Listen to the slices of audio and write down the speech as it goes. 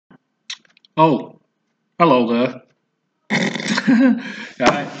Oh, hello there.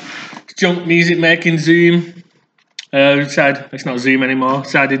 Right. Junk music making Zoom. Decided it's not Zoom anymore.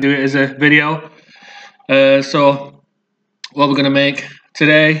 Decided to do it as a video. So what we're gonna make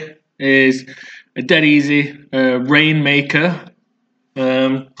today is a dead easy rainmaker.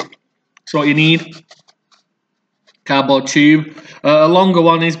 So what you need: cardboard tube. A longer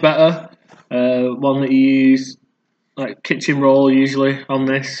one is better. One that you use like kitchen roll usually on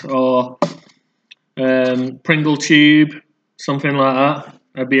this, or pringle tube, something like that.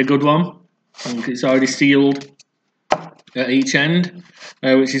 That'd be a good one. And it's already sealed at each end,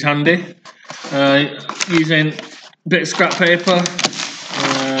 which is handy. Using a bit of scrap paper,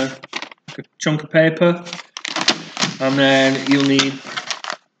 a chunk of paper, and then you'll need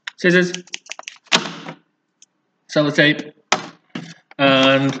scissors, sellotape,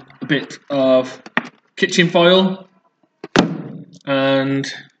 and a bit of kitchen foil,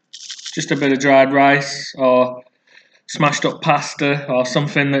 and just a bit of dried rice or smashed up pasta or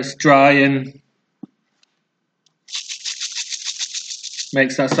something that's dry and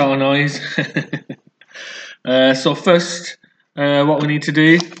makes that sort of noise. So first, what we need to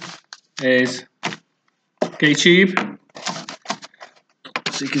do is get a tube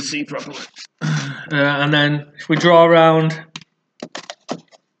so you can see properly, and then if we draw around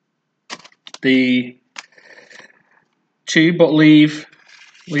the tube, but leave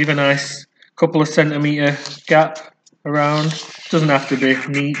a nice couple of centimetre gap around. Doesn't have to be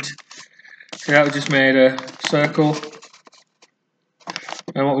neat. So that we just made a circle.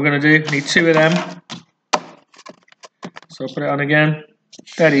 And what we're going to do, need two of them. So put it on again.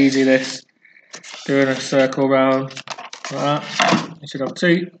 Dead easy this. Doing a circle round like that. You should have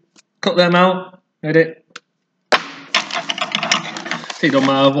two. Cut them out. Edit. It don't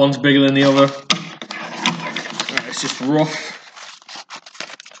matter, one's bigger than the other. Right, it's just rough.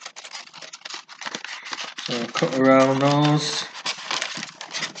 So cut around those.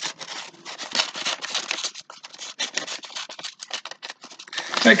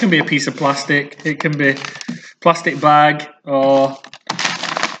 It can be a piece of plastic, it can be plastic bag or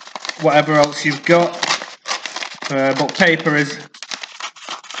whatever else you've got, but paper is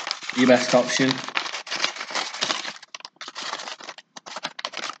your best option.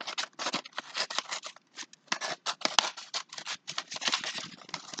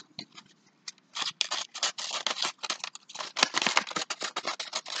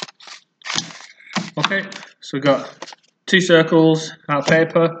 Okay, so we've got two circles out of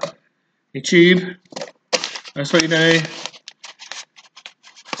paper, your tube. That's what you do.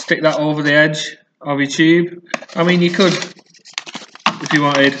 Stick that over the edge of your tube. I mean, you could, if you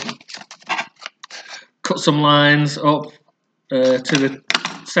wanted, cut some lines up to the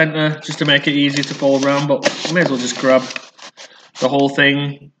centre just to make it easier to fold around, but you may as well just grab the whole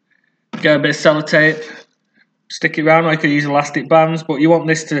thing, get a bit of sellotape, stick it around. I could use elastic bands, but you want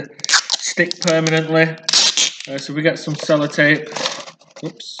this to stick permanently. So we get some sellotape.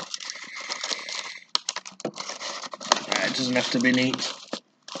 Oops. It doesn't have to be neat.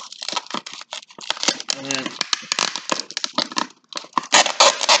 And then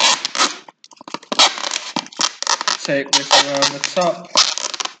tape this around the top.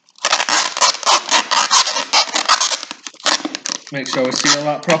 Make sure we seal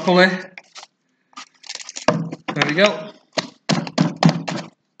that properly. There we go.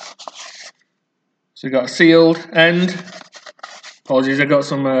 So we've got a sealed end. Apologies, I got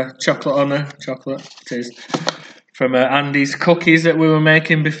some chocolate on there. Chocolate, it is. From Andy's cookies that we were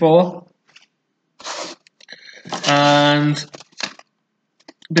making before. And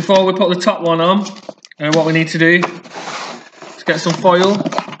before we put the top one on, what we need to do is get some foil.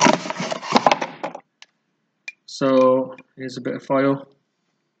 So here's a bit of foil.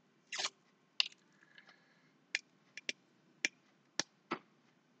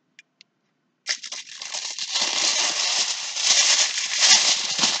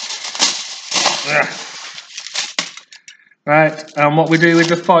 Right, and what we do with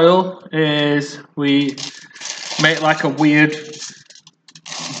the foil is we make like a weird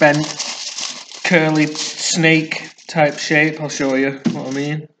bent, curly snake type shape. I'll show you what I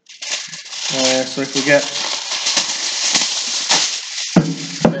mean. So if we get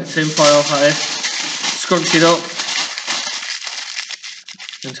a bit of tin foil like this, scrunch it up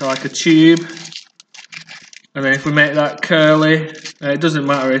into like a tube, and then if we make that curly, it doesn't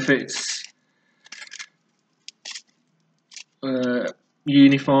matter if it's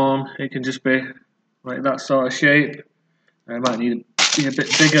uniform, it can just be like that sort of shape. I might need to be a bit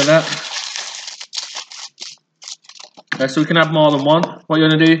bigger that. So we can have more than one. What you're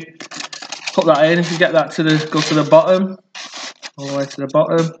going to do, put that in. If you get that go to the bottom, all the way to the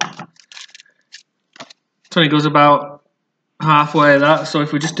bottom, It only goes about halfway that, so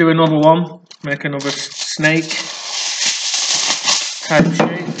if we just do another one, make another snake type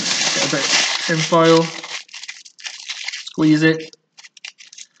shape, get a bit of tin foil, squeeze it,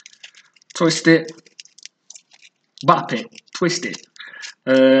 twist it, bap it, twist it,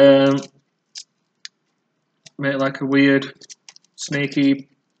 make like a weird snaky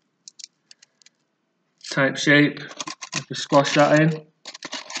type shape. If we squash that in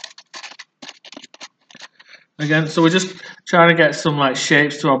again, so we're just trying to get some like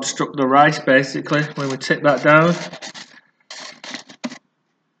shapes to obstruct the rice basically when we tip that down.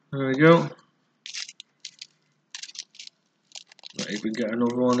 There we go. Maybe get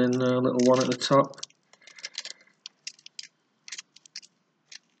another one in there, a little one at the top.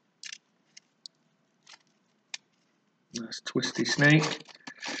 Nice twisty snake.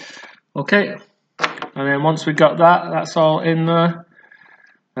 Okay, and then once we got that, that's all in there.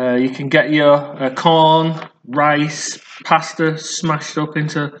 You can get your corn, rice, pasta smashed up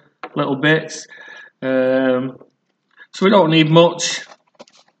into little bits. So we don't need much.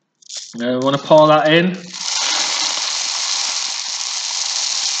 We want to pour that in.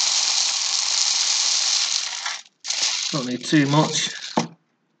 Don't need too much.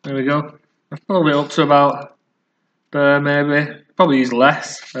 There we go. I've pulled it up to about there maybe. Probably use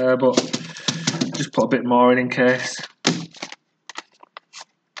less, but just put a bit more in case.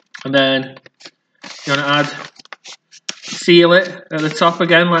 And then you want to seal it at the top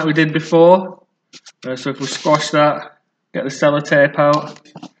again like we did before. So if we squash that, get the sellotape out.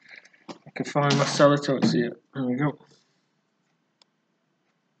 I can find my sellotape. See it. There we go.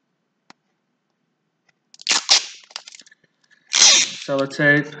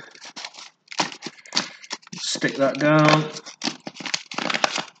 Sellotape. Stick that down.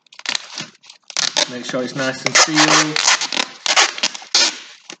 Make sure it's nice and sealed.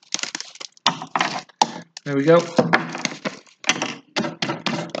 There we go.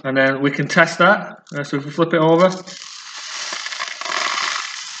 And then we can test that. So if we flip it over,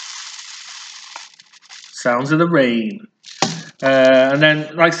 sounds of the rain. And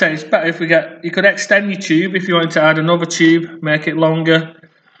then, like I say, it's better if we get. You could extend your tube if you wanted to add another tube, make it longer.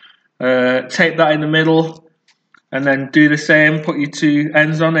 Tape that in the middle, and then do the same. Put your two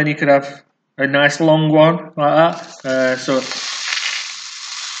ends on, and you could have a nice long one like that. So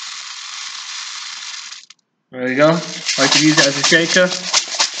there you go. I could use it as a shaker.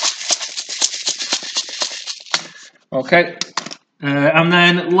 Okay. And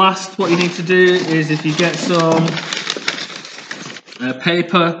then last, what you need to do is if you get some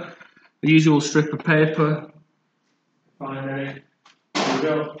paper, the usual strip of paper. Find it. There we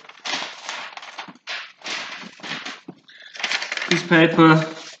go. Piece of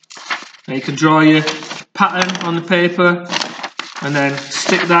paper. And you can draw your pattern on the paper, and then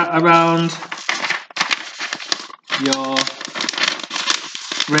stick that around your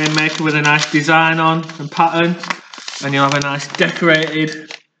rainmaker with a nice design on and pattern, and you'll have a nice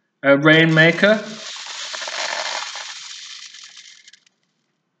decorated rainmaker.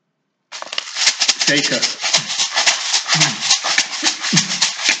 Shaker.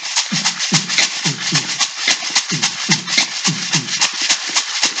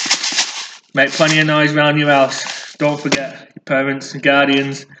 Make plenty of noise around your house. Don't forget your parents and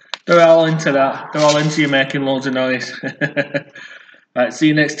guardians. They're all into that. They're all into you making loads of noise. Right, see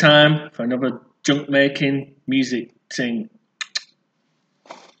you next time for another junk making music thing.